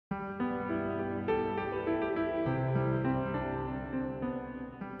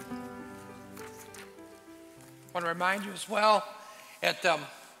I want to remind you as well,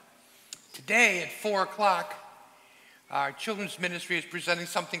 today at 4 o'clock, our children's ministry is presenting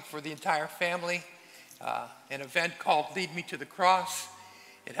something for the entire family, an event called Lead Me to the Cross.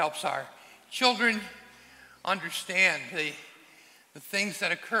 It helps our children understand the things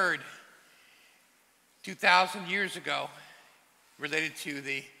that occurred 2,000 years ago related to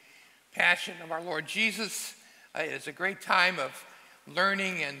the passion of our Lord Jesus. It is a great time of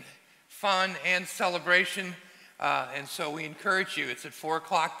learning and fun and celebration, and so we encourage you. It's at 4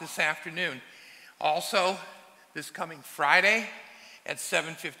 o'clock this afternoon. Also, this coming Friday at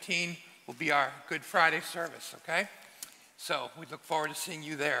 7:15 will be our Good Friday service, okay? So we look forward to seeing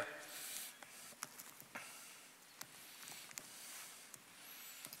you there.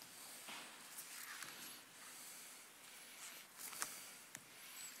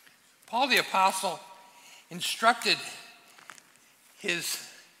 Paul the Apostle instructed his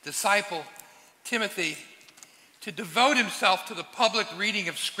disciple Timothy to devote himself to the public reading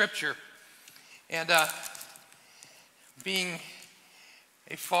of Scripture. And being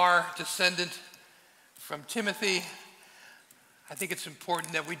a far descendant from Timothy, I think it's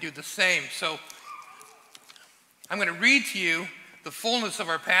important that we do the same. So I'm going to read to you the fullness of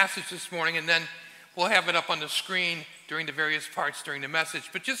our passage this morning, and then we'll have it up on the screen during the various parts during the message.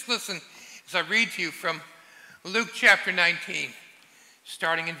 But just listen as I read to you from Luke chapter 19,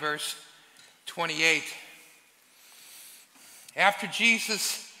 starting in verse 28. After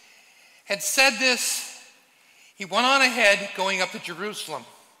Jesus had said this, he went on ahead, going up to Jerusalem.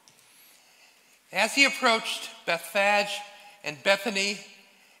 As he approached Bethphage and Bethany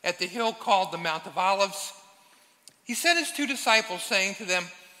at the hill called the Mount of Olives, he sent his 2 disciples, saying to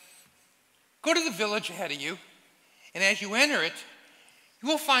them, "Go to the village ahead of you, and as you enter it, you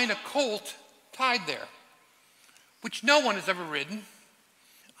will find a colt tied there, which no one has ever ridden.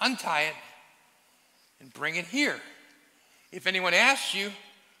 Untie it and bring it here. If anyone asks you,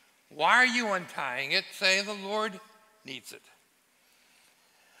 'Why are you untying it?' say, 'The Lord needs it.'"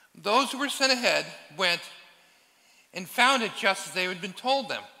 Those who were sent ahead went and found it just as they had been told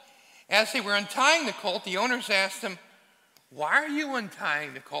them. As they were untying the colt, the owners asked them, "Why are you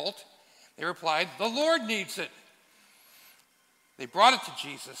untying the colt?" They replied, "The Lord needs it." They brought it to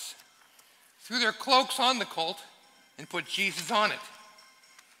Jesus, threw their cloaks on the colt, and put Jesus on it.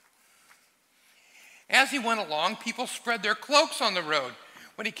 As he went along, people spread their cloaks on the road.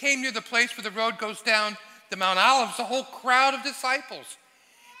 When he came near the place where the road goes down to Mount Olives, the whole crowd of disciples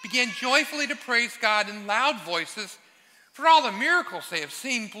began joyfully to praise God in loud voices for all the miracles they have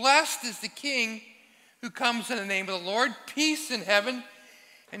seen. "Blessed is the King who comes in the name of the Lord. Peace in heaven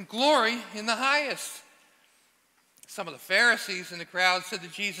and glory in the highest." Some of the Pharisees in the crowd said to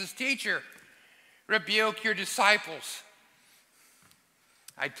Jesus, "Teacher, rebuke your disciples."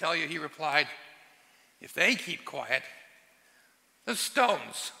 "I tell you," he replied, "if they keep quiet, the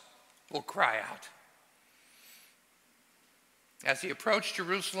stones will cry out." As he approached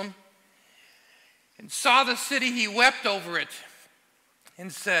Jerusalem and saw the city, he wept over it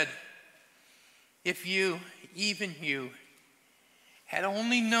and said, "If you, even you, had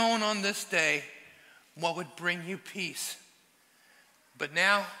only known on this day what would bring you peace. But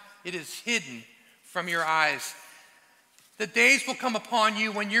now it is hidden from your eyes. The days will come upon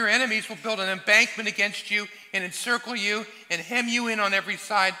you when your enemies will build an embankment against you and encircle you and hem you in on every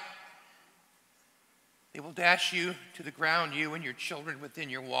side. They will dash you to the ground, you and your children within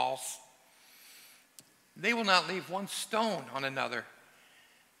your walls. They will not leave one stone on another,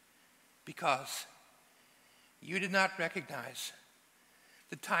 because you did not recognize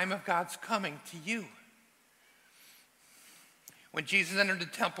the time of God's coming to you." When Jesus entered the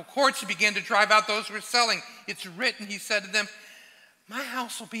temple courts, he began to drive out those who were selling. "It's written," he said to them, "My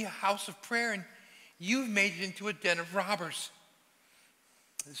house will be a house of prayer, and you've made it into a den of robbers."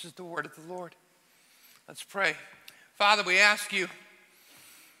 This is the word of the Lord. Let's pray. Father, we ask you,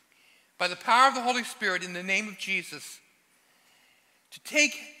 by the power of the Holy Spirit, in the name of Jesus, to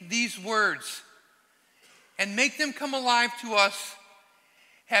take these words and make them come alive to us,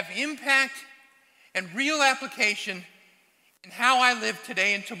 have impact and real application in how I live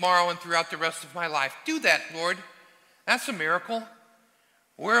today and tomorrow and throughout the rest of my life. Do that, Lord. That's a miracle.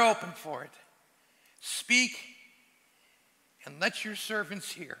 We're open for it. Speak and let your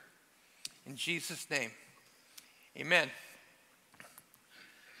servants hear. In Jesus' name, amen.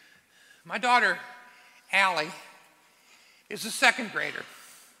 My daughter, Allie, is a 2nd grader.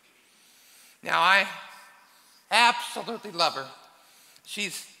 Now, I absolutely love her.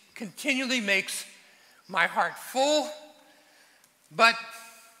 She continually makes my heart full, but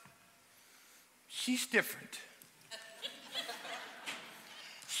she's different.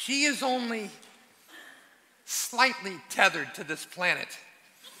 She is only slightly tethered to this planet.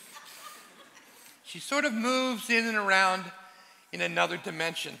 She sort of moves in and around in another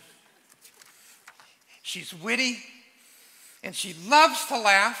dimension. She's witty, and she loves to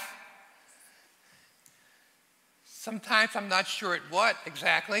laugh. Sometimes I'm not sure at what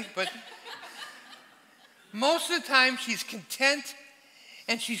exactly, but most of the time she's content,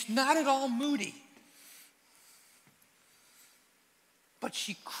 and she's not at all moody. But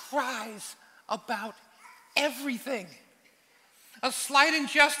she cries about everything. A slight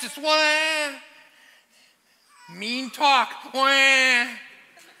injustice, wah. Mean talk, wah.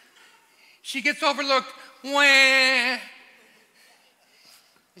 She gets overlooked, wah.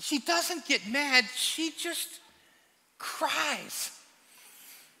 She doesn't get mad, she just cries.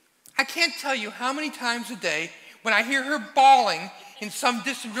 I can't tell you how many times a day when I hear her bawling in some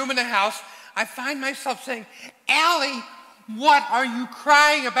distant room in the house, I find myself saying, Allie, what are you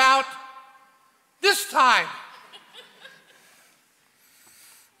crying about this time?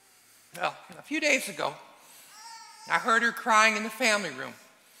 Well, a few days ago, I heard her crying in the family room.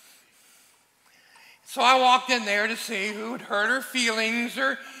 So I walked in there to see who had hurt her feelings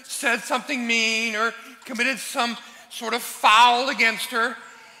or said something mean or committed some sort of foul against her.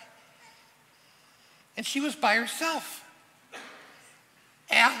 And she was by herself.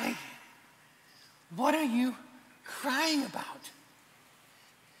 Allie, what are you crying about?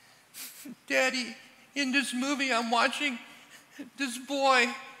 Daddy, in this movie I'm watching, this boy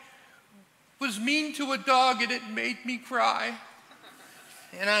was mean to a dog and it made me cry.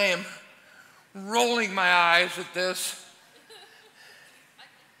 And I am rolling my eyes at this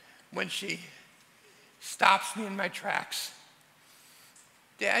when she stops me in my tracks.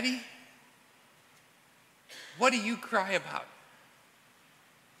 Daddy, what do you cry about?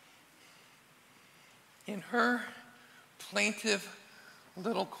 In her plaintive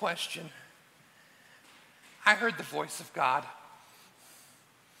little question, I heard the voice of God.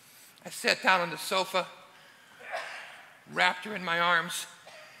 I sat down on the sofa, wrapped her in my arms,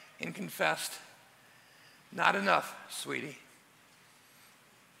 and confessed, not enough, sweetie.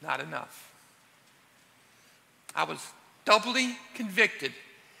 Not enough. I was doubly convicted.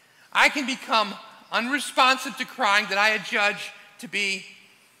 I can become unresponsive to crying that I adjudge to be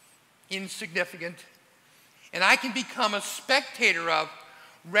insignificant. And I can become a spectator of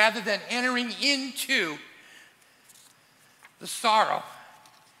rather than entering into the sorrow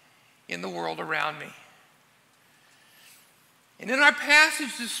in the world around me. And in our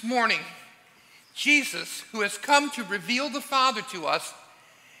passage this morning, Jesus, who has come to reveal the Father to us,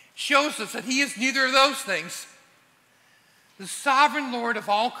 shows us that he is neither of those things. The sovereign Lord of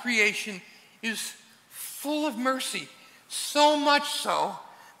all creation is full of mercy, so much so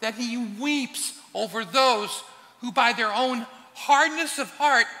that he weeps over those who by their own hardness of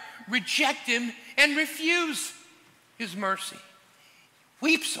heart reject him and refuse his mercy. He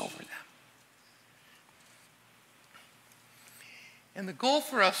weeps over them. And the goal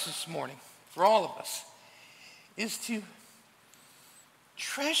for us this morning, for all of us, is to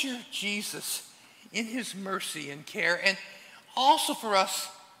treasure Jesus in his mercy and care, and also for us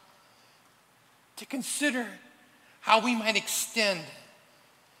to consider how we might extend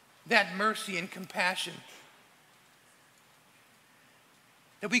that mercy and compassion.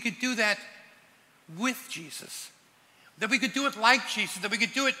 That we could do that with Jesus. That we could do it like Jesus. That we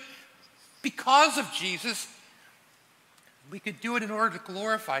could do it because of Jesus. We could do it in order to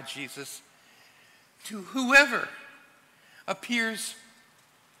glorify Jesus to whoever appears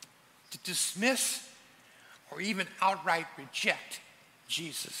to dismiss or even outright reject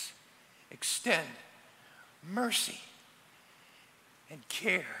Jesus. Extend mercy and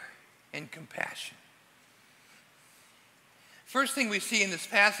care and compassion. First thing we see in this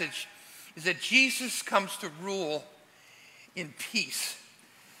passage is that Jesus comes to rule in peace.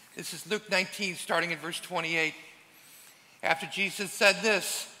 This is Luke 19, starting at verse 28. After Jesus said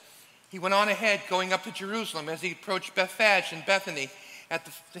this, he went on ahead, going up to Jerusalem. As he approached Bethphage and Bethany at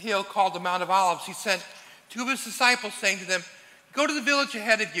the hill called the Mount of Olives, he sent two of his disciples, saying to them, "Go to the village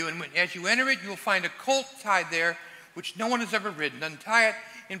ahead of you, and as you enter it, you will find a colt tied there, which no one has ever ridden. Untie it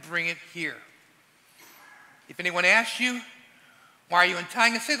and bring it here. If anyone asks you, 'Why are you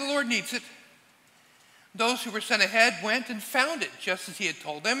untying it?' say, 'The Lord needs it.'" Those who were sent ahead went and found it, just as he had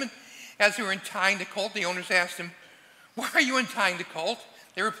told them. And as they were untying the colt, the owners asked him, "Why are you untying the colt?"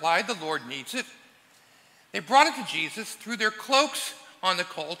 They replied, "The Lord needs it." They brought it to Jesus, threw their cloaks on the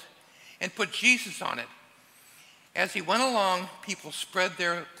colt, and put Jesus on it. As he went along, people spread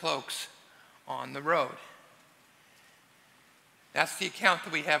their cloaks on the road. That's the account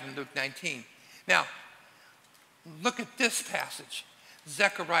that we have in Luke 19. Now, look at this passage,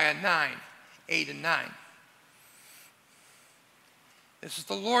 Zechariah 9, 8 and 9. This is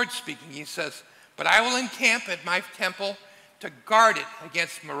the Lord speaking. He says, "But I will encamp at my temple to guard it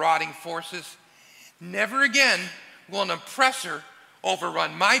against marauding forces. Never again will an oppressor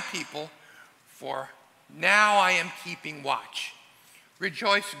overrun my people, for now I am keeping watch.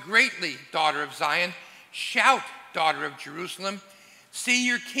 Rejoice greatly, daughter of Zion. Shout, daughter of Jerusalem. See,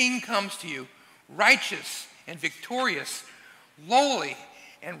 your king comes to you, righteous and victorious, lowly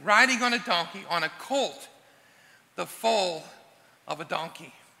and riding on a donkey, on a colt, the foal of a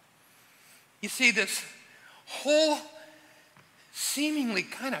donkey." You see, this whole seemingly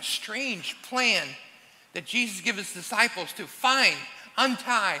kind of strange plan that Jesus gives his disciples to find,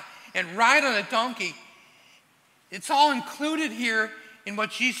 untie, and ride on a donkey, it's all included here in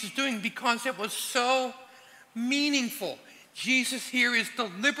what Jesus is doing because it was so meaningful. Jesus here is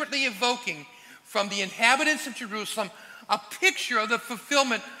deliberately evoking from the inhabitants of Jerusalem a picture of the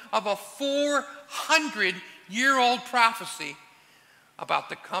fulfillment of a 400-year-old prophecy about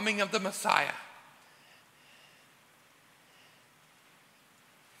the coming of the Messiah.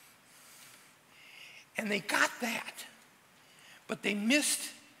 And they got that, but they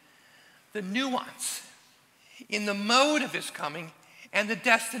missed the nuance in the mode of his coming and the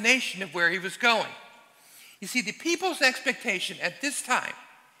destination of where he was going. You see, the people's expectation at this time,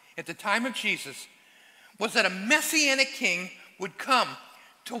 at the time of Jesus, was that a messianic king would come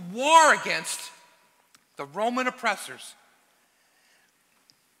to war against the Roman oppressors.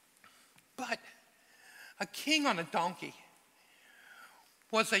 But a king on a donkey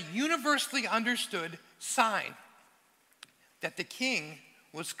was a universally understood sign that the king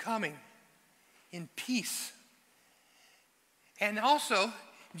was coming in peace. And also,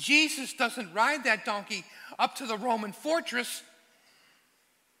 Jesus doesn't ride that donkey up to the Roman fortress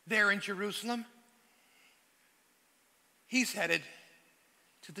there in Jerusalem. He's headed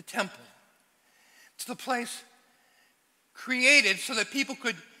to the temple, to the place created so that people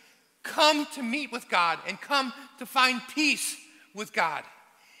could come to meet with God and come to find peace with God.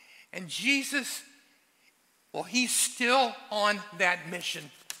 And Jesus, well, he's still on that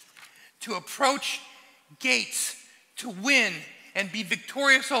mission to approach gates, to win and be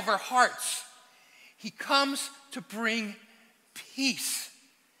victorious over hearts. He comes to bring peace.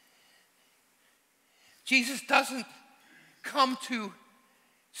 Jesus doesn't come to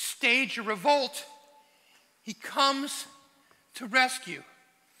stage a revolt. He comes to rescue.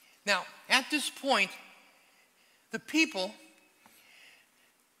 Now, at this point, the people,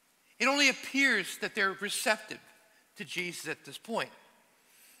 it only appears that they're receptive to Jesus at this point.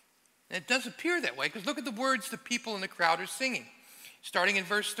 And it does appear that way, because look at the words the people in the crowd are singing, starting in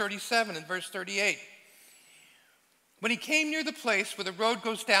verse 37 and verse 38. When he came near the place where the road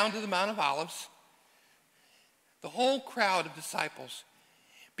goes down to the Mount of Olives, the whole crowd of disciples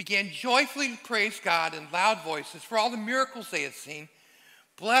began joyfully to praise God in loud voices for all the miracles they had seen.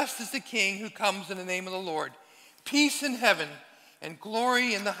 Blessed is the King who comes in the name of the Lord. Peace in heaven and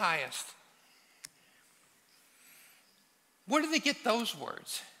glory in the highest. Where do they get those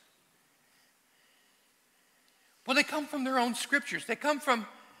words? Well, they come from their own scriptures. They come from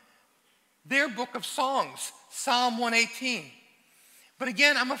their book of songs, Psalm 118. But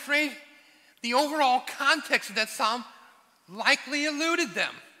again, I'm afraid the overall context of that psalm likely eluded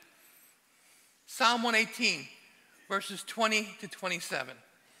them. Psalm 118, verses 20 to 27.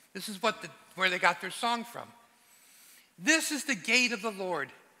 This is where they got their song from. This is the gate of the Lord,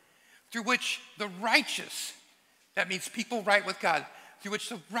 through which the righteous, that means people right with God, through which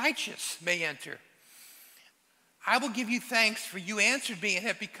the righteous may enter. I will give you thanks, for you answered me and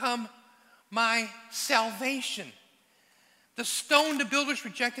have become my salvation. The stone the builders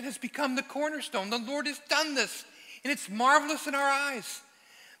rejected has become the cornerstone. The Lord has done this, and it's marvelous in our eyes.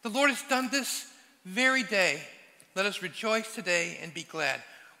 The Lord has done this very day. Let us rejoice today and be glad.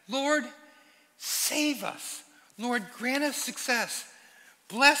 Lord, save us. Lord, grant us success.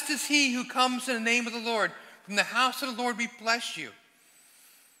 Blessed is he who comes in the name of the Lord. From the house of the Lord we bless you.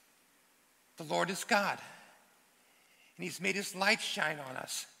 The Lord is God, and he's made his light shine on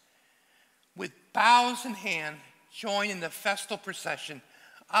us. With boughs in hand, join in the festal procession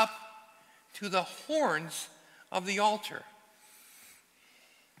up to the horns of the altar.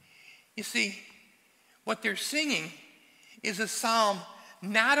 You see, what they're singing is a psalm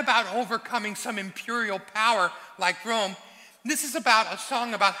not about overcoming some imperial power like Rome. This is about a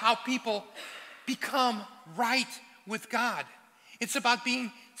song about how people become right with God. It's about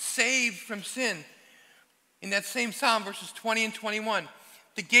being saved from sin. In that same psalm, verses 20 and 21,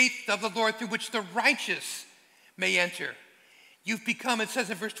 the gate of the Lord through which the righteous may enter. You've become, it says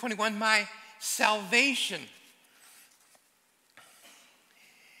in verse 21, my salvation.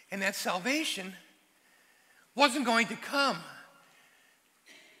 And that salvation wasn't going to come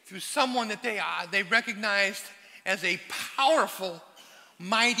through someone that they recognized as a powerful,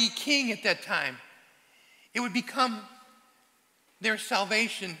 mighty king at that time. It would become their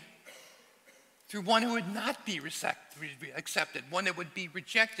salvation through one who would not be accepted, one that would be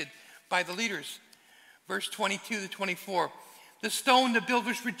rejected by the leaders. Verse 22 to 24, the stone the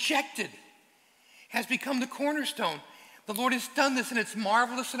builders rejected has become the cornerstone. The Lord has done this, and it's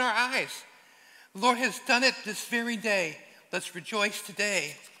marvelous in our eyes. The Lord has done it this very day. Let's rejoice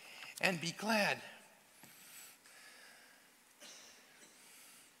today and be glad.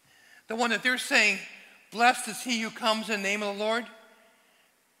 The one that they're saying, blessed is he who comes in the name of the Lord.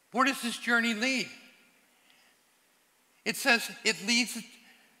 Where does this journey lead? It says it leads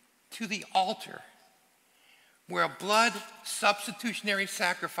to the altar where a blood substitutionary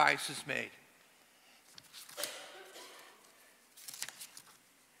sacrifice is made.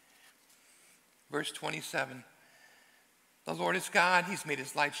 Verse 27, the Lord is God. He's made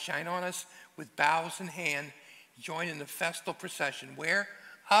his light shine on us with boughs in hand, joined in the festal procession. Where?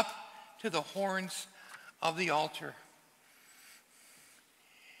 Up to the horns of the altar.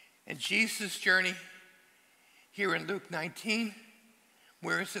 And Jesus' journey here in Luke 19,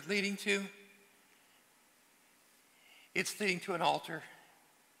 where is it leading to? It's leading to an altar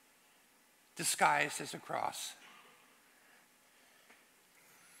disguised as a cross.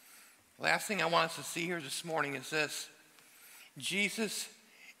 Last thing I want us to see here this morning is this. Jesus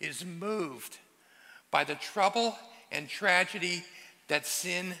is moved by the trouble and tragedy that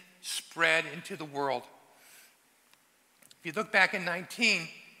sin spread into the world. If you look back in 19,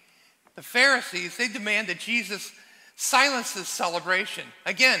 the Pharisees, they demand that Jesus silence this celebration.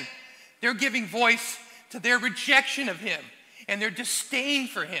 Again, they're giving voice to their rejection of him and their disdain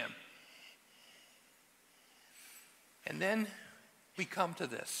for him. And then we come to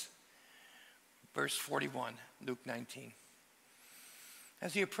this. Verse 41, Luke 19.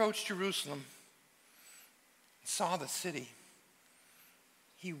 As he approached Jerusalem and saw the city,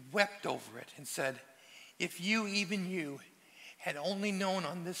 he wept over it and said, if you, even you, had only known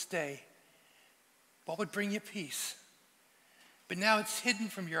on this day what would bring you peace. But now it's hidden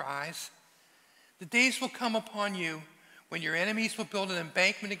from your eyes. The days will come upon you when your enemies will build an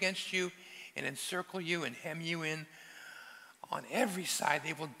embankment against you and encircle you and hem you in on every side.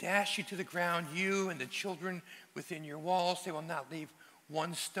 They will dash you to the ground, you and the children within your walls. They will not leave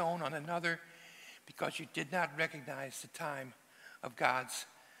one stone on another, because you did not recognize the time of God's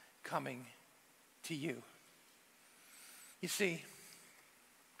coming to you. You see,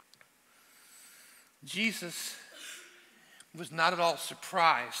 Jesus was not at all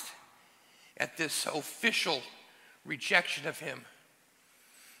surprised at this official rejection of him.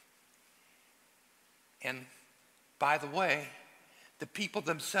 And by the way, the people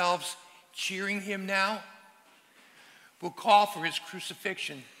themselves cheering him now will call for his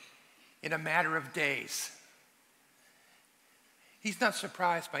crucifixion in a matter of days. He's not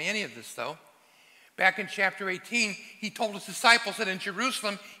surprised by any of this, though. Back in chapter 18, he told his disciples that in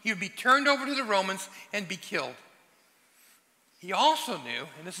Jerusalem he would be turned over to the Romans and be killed. He also knew,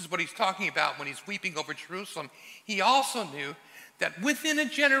 and this is what he's talking about when he's weeping over Jerusalem, he also knew that within a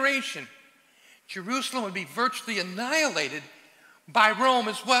generation, Jerusalem would be virtually annihilated by Rome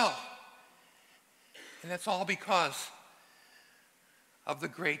as well. And that's all because of the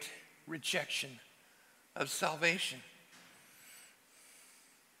great rejection of salvation.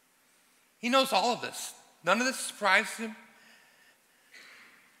 He knows all of this. None of this surprises him.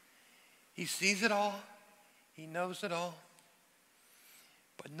 He sees it all. He knows it all.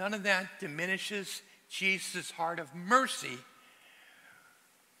 But none of that diminishes Jesus' heart of mercy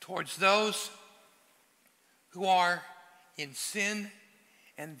towards those who are in sin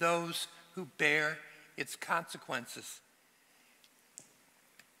and those who bear its consequences.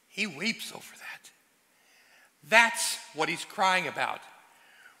 He weeps over that. That's what he's crying about.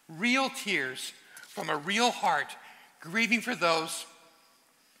 Real tears from a real heart, grieving for those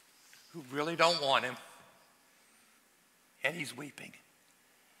who really don't want him. And he's weeping.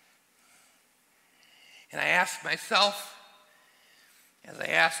 And I ask myself, as I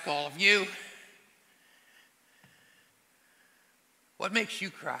ask all of you, what makes you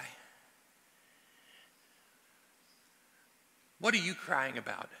cry? What are you crying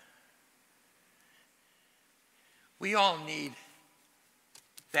about? We all need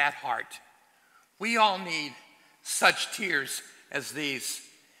that heart. We all need such tears as these.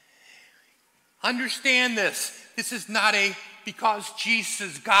 Understand this. This is not a because Jesus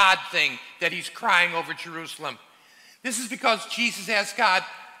is God thing that he's crying over Jerusalem. This is because Jesus, as God,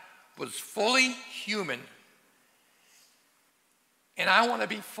 was fully human. And I want to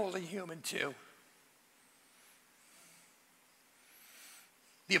be fully human too.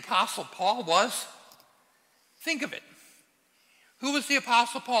 the Apostle Paul was? Think of it. Who was the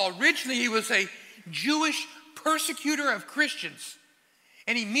Apostle Paul? Originally, he was a Jewish persecutor of Christians.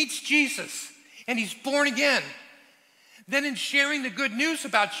 And he meets Jesus, and he's born again. Then in sharing the good news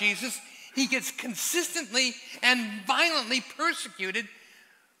about Jesus, he gets consistently and violently persecuted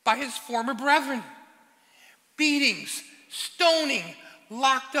by his former brethren. Beatings, stoning,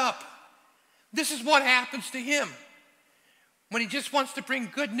 locked up. This is what happens to him when he just wants to bring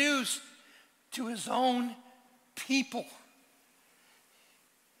good news to his own people.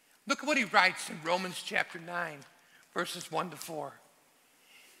 Look at what he writes in Romans chapter 9, verses 1 to 4.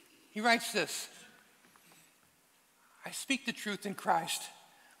 He writes this: I speak the truth in Christ.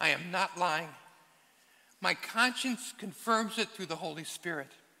 I am not lying. My conscience confirms it through the Holy Spirit.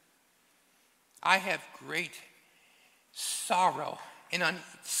 I have great sorrow and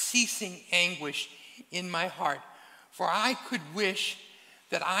unceasing anguish in my heart, for I could wish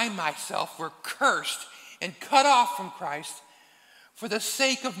that I myself were cursed and cut off from Christ for the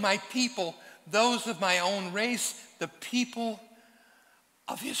sake of my people, those of my own race, the people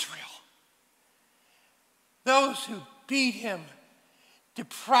of Israel. Those who beat him,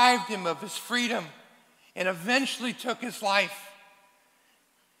 deprived him of his freedom, and eventually took his life.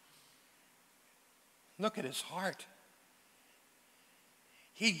 Look at his heart.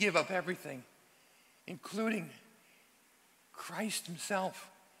 He'd give up everything, including Christ himself,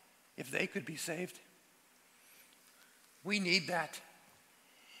 if they could be saved. We need that.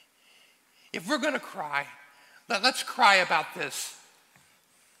 If we're going to cry, let's cry about this.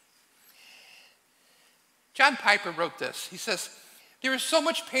 John Piper wrote this. He says, there is so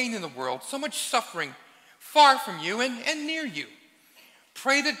much pain in the world, so much suffering far from you and near you.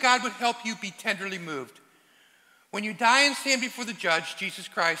 Pray that God would help you be tenderly moved. When you die and stand before the judge, Jesus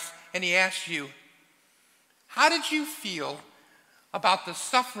Christ, and he asks you, how did you feel about the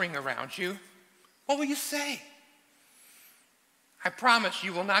suffering around you? What will you say? I promise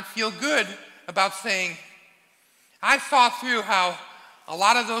you will not feel good about saying, I thought through how a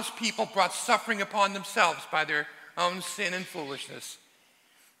lot of those people brought suffering upon themselves by their own sin and foolishness.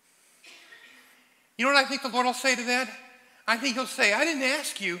 You know what I think the Lord will say to that? I think he'll say, I didn't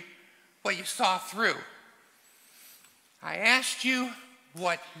ask you what you saw through. I asked you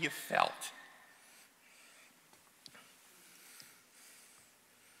what you felt.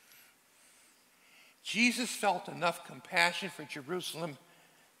 Jesus felt enough compassion for Jerusalem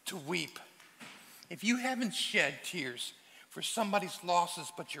to weep. If you haven't shed tears for somebody's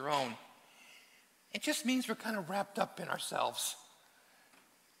losses but your own, it just means we're kind of wrapped up in ourselves.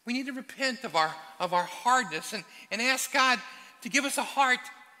 We need to repent of our hardness and ask God to give us a heart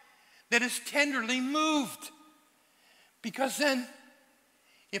that is tenderly moved. Because then,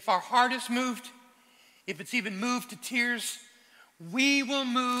 if our heart is moved, if it's even moved to tears, we will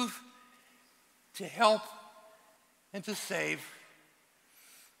move to help and to save.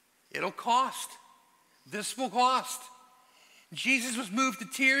 It'll cost. This will cost. Jesus was moved to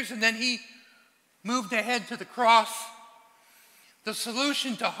tears, and then he moved ahead to the cross. The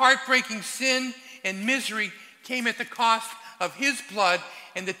solution to heartbreaking sin and misery came at the cost of his blood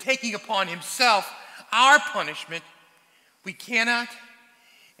and the taking upon himself our punishment. We cannot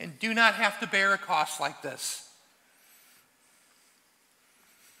and do not have to bear a cost like this.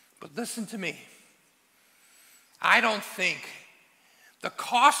 But listen to me. I don't think the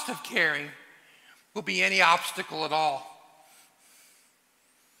cost of caring will be any obstacle at all.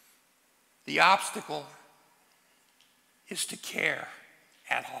 The obstacle is to care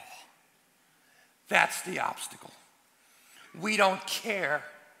at all. That's the obstacle. We don't care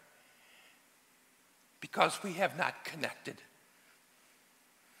because we have not connected.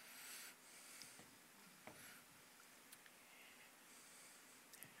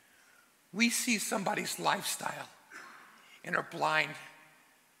 We see somebody's lifestyle and are blind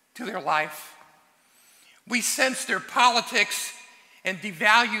to their life. We sense their politics and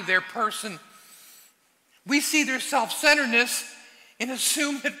devalue their person. We see their self-centeredness and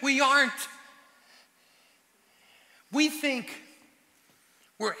assume that we aren't. We think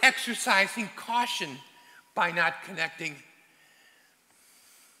we're exercising caution by not connecting.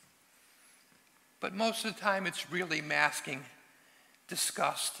 But most of the time it's really masking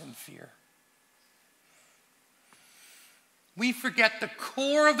disgust and fear. We forget the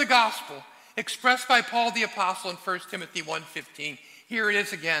core of the gospel expressed by Paul the Apostle in 1 Timothy 1:15. Here it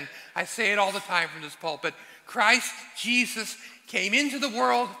is again. I say it all the time from this pulpit. Christ Jesus came into the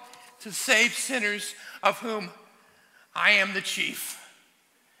world to save sinners, of whom I am the chief.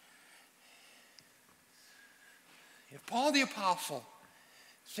 If Paul the Apostle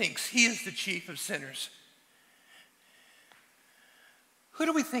thinks he is the chief of sinners, Who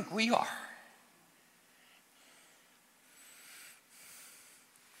do we think we are?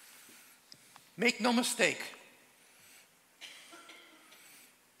 Make no mistake.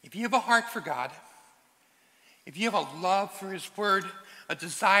 If you have a heart for God, if you have a love for his word, a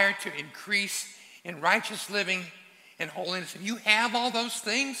desire to increase in righteous living and holiness, if you have all those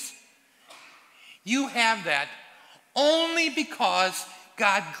things, you have that only because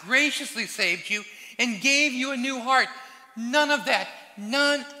God graciously saved you and gave you a new heart. None of that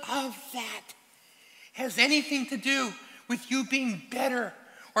has anything to do with you being better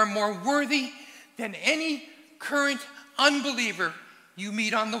or more worthy than any current unbeliever you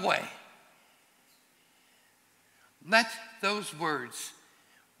meet on the way. Let those words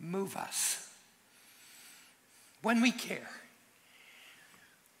move us. When we care,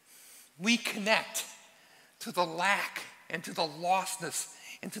 we connect to the lack and to the lostness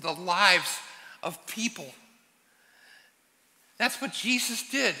and to the lives of people. That's what Jesus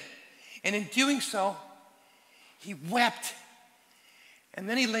did. And in doing so, he wept. And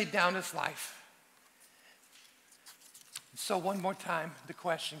then he laid down his life. So one more time, the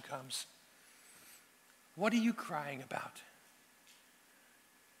question comes, what are you crying about?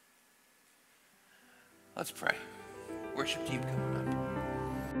 Let's pray. Worship team coming up.